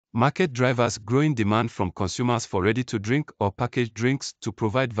Market drivers: growing demand from consumers for ready-to-drink or packaged drinks to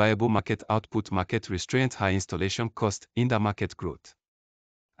provide viable market output. Market restraint: high installation cost, hinder market growth.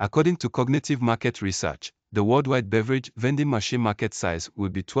 According to Cognitive Market Research, the worldwide beverage vending machine market size will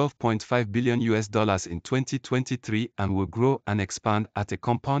be $12.5 billion in 2023 and will grow and expand at a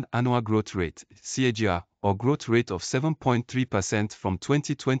compound annual growth rate (CAGR) or growth rate of 7.3% from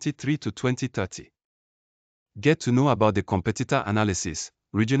 2023 to 2030. Get to know about the competitor analysis,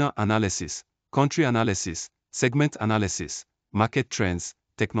 regional analysis, country analysis, segment analysis, market trends,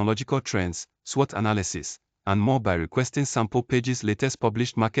 technological trends, SWOT analysis, and more by requesting sample pages. Latest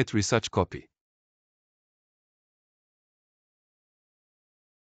published market research copy.